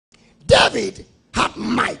David had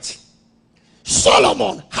might.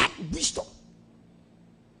 Solomon had wisdom.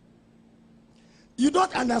 You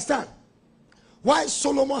don't understand why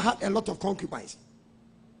Solomon had a lot of concubines.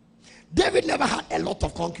 David never had a lot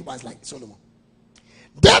of concubines like Solomon.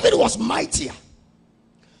 David was mightier.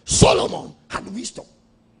 Solomon had wisdom.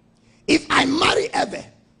 If I marry Eve,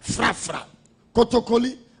 Frafra,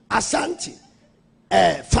 Kotokoli, Asante,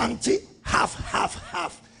 Fanti,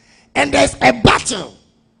 half, and there's a battle,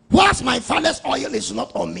 whilst my father's oil is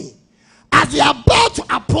not on me, as they are about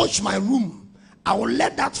to approach my room, I will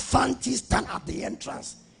let that Fanti stand at the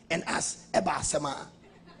entrance and ask Eba Sema,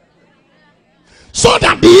 so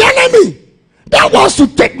that the enemy that wants to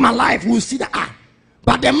take my life will see that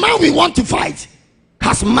but the man we want to fight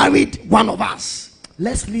has married one of us.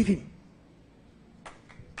 Let's leave him.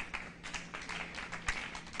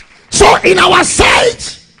 So in our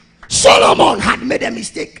sight, Solomon had made a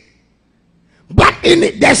mistake. But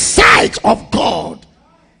in the sight of God,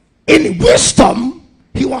 in wisdom,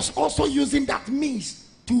 he was also using that means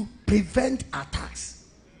to prevent attacks.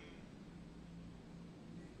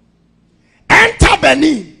 Enter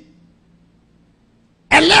Benin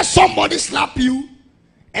and let somebody slap you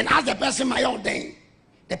and ask the person my own thing.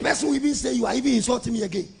 The person will even say, you are even insulting me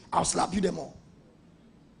again. I'll slap you them all.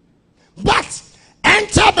 But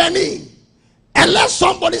enter Benin and let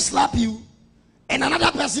somebody slap you and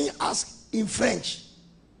another person ask in French,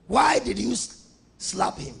 why did you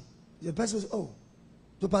slap him? The person says, oh,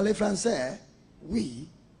 tu parles français? Oui,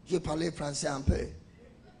 je parle français un peu.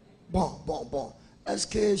 Bon. Est-ce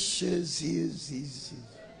que je...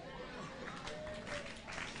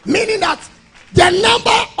 Meaning that the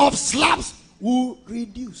number of slaps will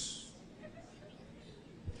reduce.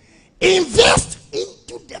 Invest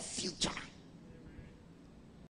into the future.